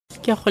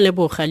Ke go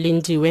leboga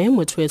Lindiwe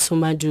motho wetso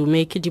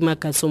madume ke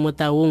dimakatso mo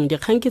taung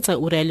dikgang ke tsa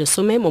ura ya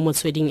 10 mo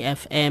Motsweding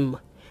FM.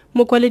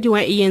 Mokwaledi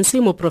wa ANC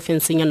mo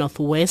profenseng ya North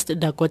West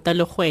Dakota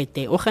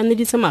Legoete o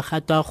ganeditse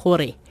magato a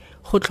gore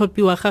go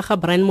tlhopiwa ga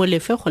Brian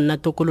Molefe go nna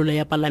tokololo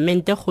ya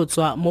palamente go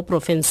tswa mo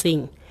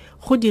profenseng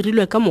go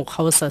dirilwe ka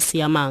mokgwa o sa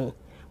siamang.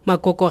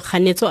 Makoko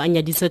kganetso a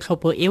nyaditse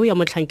tlhopho eo ya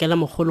motlhankela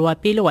mogolo wa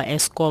pele wa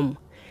Eskom.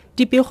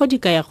 Dipego di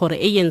kaya gore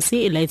ANC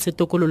e laetse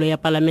tokololo ya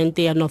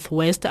palamente ya North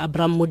West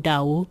Abraham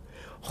Modau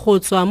go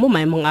tswa mo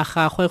maemong a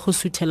gagwe go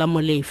suthela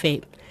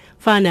Molefe.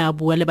 Fa ne a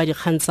bua le ba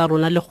dikgang tsa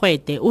rona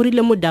Legoete o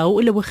rile Modau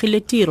o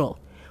lebogile tiro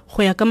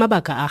go ya ka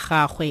mabaka a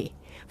gagwe.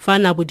 Fa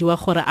na bodiwa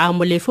gore a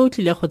Molefe o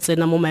tlile go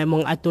tsena mo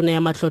maemong a tona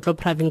ya matlotlo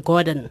Pravin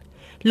Gordhan.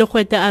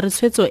 Legoete a re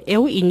tshwetso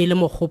eo e nnile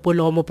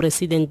mogopolo wa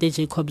mopresidente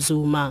Jacob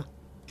Zuma.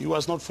 He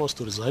was not forced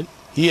to resign.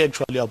 He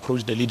actually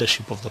approached the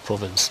leadership of the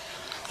province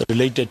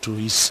related to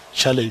his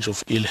challenge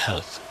of ill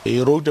health.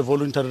 He wrote a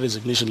voluntary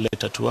resignation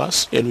letter to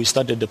us and we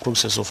started the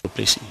process of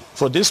replacing him.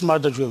 For this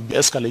matter to have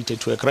escalated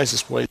to a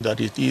crisis point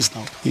that it is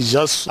now is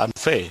just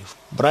unfair.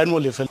 Brian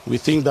Molefe, we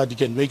think that he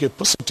can make a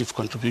positive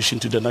contribution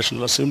to the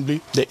National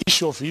Assembly. The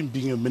issue of him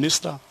being a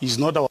minister is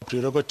not our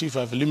prerogative.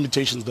 I have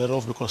limitations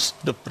thereof because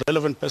the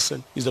relevant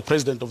person is the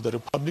President of the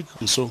Republic.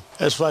 And so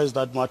as far as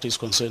that matter is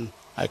concerned,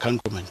 I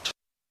can't comment.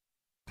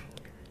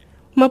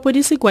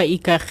 Mapodisi kwa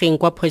Ikageng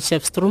kwa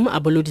Potchefstroom a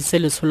boloditse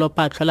letsholo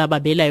patlo la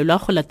babelaelwa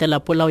go latela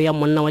polao ya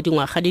monna wa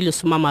dingwaga di le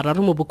 30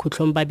 mo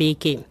bokhutlong ba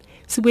beke.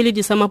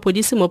 Sebueledi sa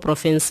mapodisi mo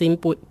profenseng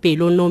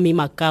Pelonomi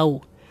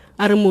Makau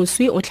a re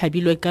moswi o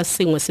tlhabilwe ka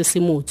sengwe se se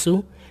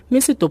motsu mme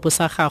setopo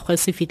sa gagwe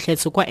se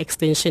fitlhetse kwa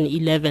extension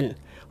 11.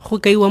 Go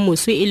kaiwa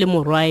moswi e le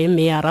morwae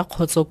Meara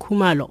Khotso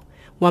Khumalo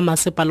wa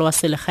masepala wa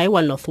selegae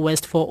wa North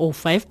West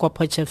 405 kwa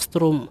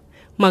Potchefstroom.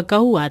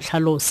 Makau a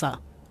tlhalosa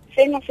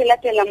seno se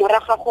latela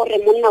moraga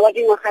gore monna wa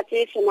dingwaga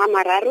tse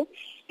 30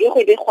 e go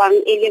begwang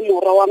e le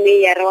morwa wa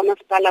meara wa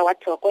masepala wa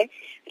Thokwe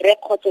Re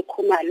Khotso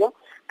Khumalo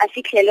a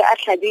fitlhelwe a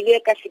tlhabilwe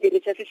ka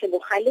sediriswa se se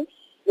bogale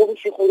mo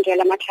bosigong jwa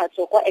la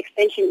Matlhatso kwa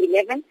extension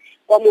 11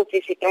 kwa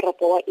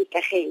motsesetoropo wa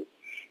Ikageng.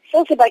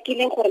 Seo se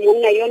bakileng gore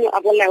monna yono a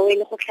bolawe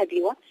le go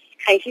tlhabiwa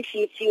ga ise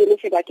se itsiwe mo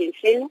sebakeng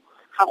seno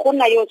ga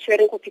gona yo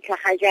tshwereng go fitlha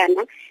ga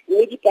jaana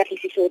mme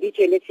dipatlisiso di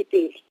tsweletse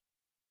pele.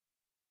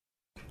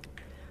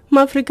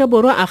 Maafrika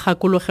Borwa a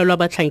gakologelwa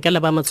batlhankela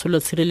ba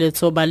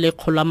matsholotshireletso ba le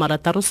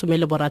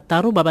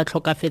 666 ba ba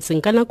tlhokafetseng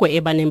ka nako e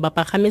baneng ba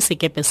pagame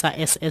sekepe sa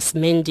SS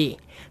Mendi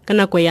ka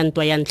nako ya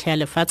ntwa ya ntlha ya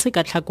lefatshe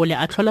ka Tlhakole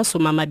a tlhola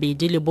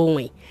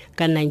 21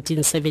 ka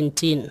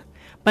 1917.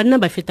 Banna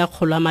ba feta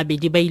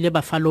 200 ba ile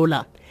ba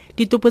falola.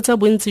 Ditopo tsa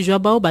bontsi jwa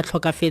bao ba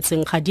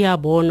tlhokafetseng ga di a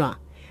bonwa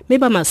mme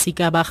ba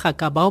masika ba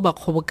gaka bao ba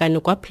kgobokane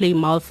kwa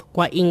Plymouth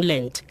kwa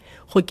England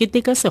go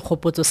keteka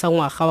segopotso sa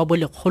ngwaga wa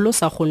bolekgolo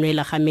sa go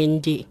nwela ga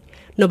Mendi.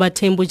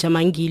 Nobathembu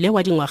Jamangile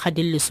wa dingwaga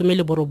di le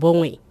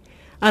 19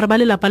 a re ba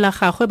lelapa la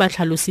gagwe ba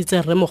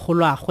tlhalositse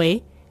rremogolo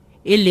agwe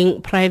e leng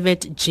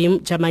Private Jim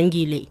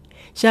Jamangile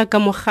jaaka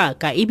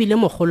mogaka ebile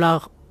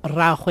mogolo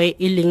ragwe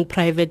e leng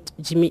Private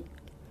Jim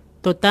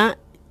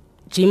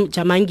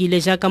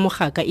Jamangile jaaka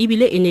mogaka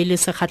ebile e ne le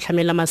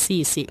segatlhamela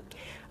masisi.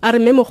 A re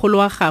mmemogolo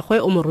wa gagwe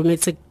o mo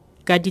rometse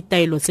ka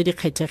ditaelo tse di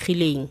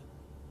kgethegileng.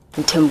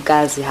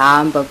 Mthemgazi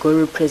hamba, go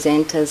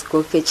represent us,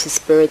 go fetch his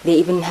spirit. They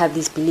even have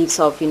these beliefs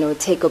of,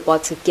 take a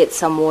bottle, get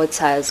some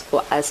water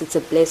for us. It's a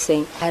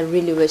blessing. I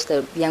really wish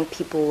that young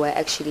people were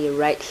actually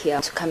right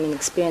here to come and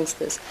experience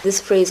this. This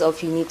phrase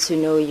of you need to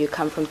know where you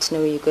come from to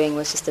know where you're going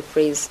was just a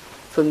phrase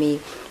for me.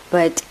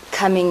 But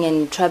coming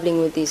and traveling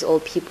with these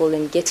old people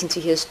and getting to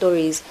hear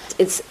stories,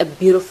 it's a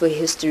beautiful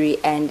history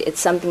and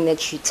it's something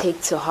that you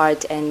take to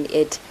heart and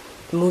it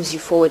moves you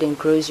forward and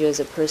grows you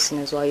as a person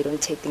as well. You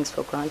don't take things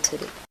for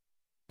granted.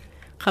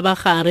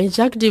 Gabagare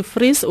Jack de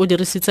Vries o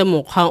dirisitse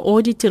mokgwa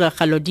o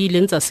ditiragalo di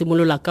ileng tsa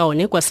simolola ka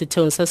one kwa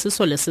setheong sa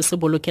sesole se se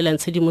bolokelang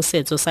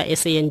tshedimosetso sa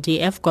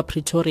SANDF kwa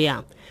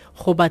Pretoria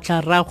go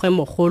batla rragwe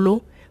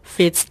mogolo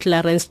Fitz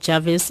Clarence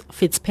Jarvis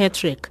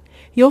Fitzpatrick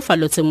yo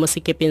falotseng mo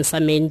sekepeng sa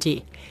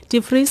Mendi. De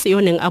Vries yo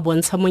neng a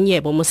bontsha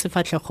monyebo mo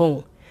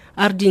sefatlhegong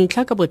a re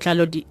dintlha ka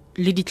botlalo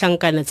le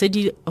ditlankana tse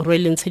di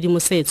rweleng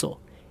tshedimosetso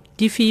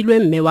di filwe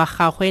mme wa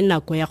gagwe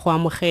nako ya go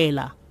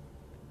amogela.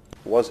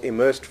 Was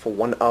immersed for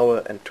 1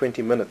 hour and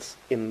 20 minutes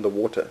in the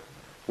water,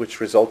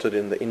 which resulted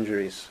in the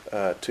injuries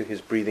to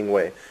his breathing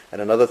way.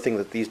 And another thing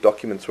that these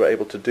documents were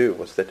able to do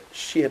was that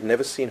she had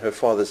never seen her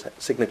father's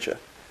signature,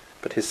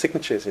 but his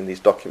signature is in these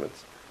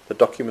documents. The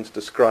documents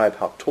describe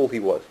how tall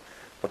he was,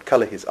 what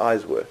color his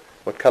eyes were,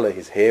 what color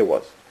his hair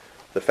was,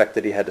 the fact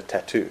that he had a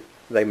tattoo.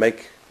 They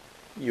make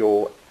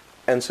your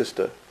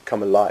ancestor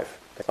come alive.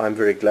 I'm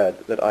very glad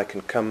that I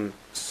can come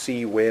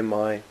see where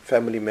my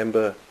family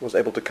member was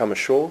able to come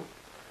ashore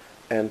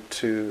and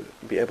to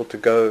be able to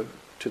go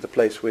to the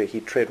place where he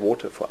tread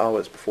water for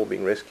hours before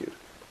being rescued.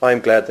 I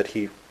am glad that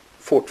he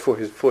fought for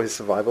his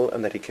survival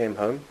and that he came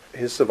home.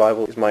 His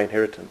survival is my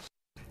inheritance.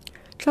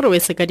 Tla re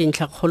wese ka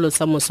dintlha kgolo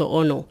tsa moso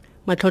ono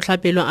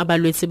Matlhotlhapelo a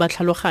balwetse ba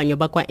tlhaloganyo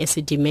ba kwa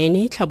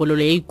Esidimeni,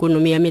 tlhabololo ya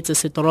ikonomi ya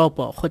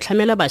metsesetoropo, go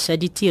tlhamela bašwa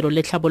ditiro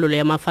le tlhabololo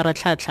ya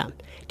mafaratlhatlha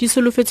di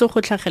solofetse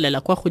go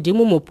tlhagelela kwa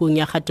godimo mo puong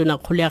ya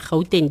Gatonakgolo ya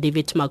Gauteng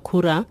David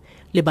Makhura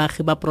le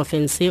baagi ba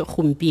profense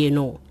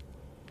gompieno.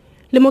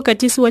 Le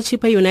mokatisi wa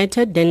Chipa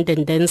United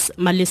 10Dikgang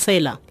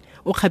Malesela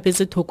o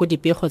kgapetse thoko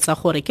dipego tsa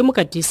gore ke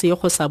mokatisi yo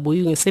go sa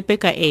boiweng sepe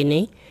ka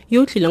ene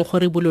yo o tlileng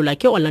gore bolola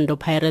ke Orlando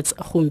Pirates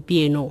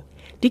gompieno.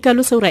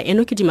 Dikalo seura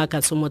eno ke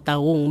Dimakatso mo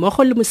taong mo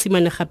go le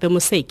mosimane gape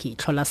Moseki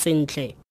tlhola sentle.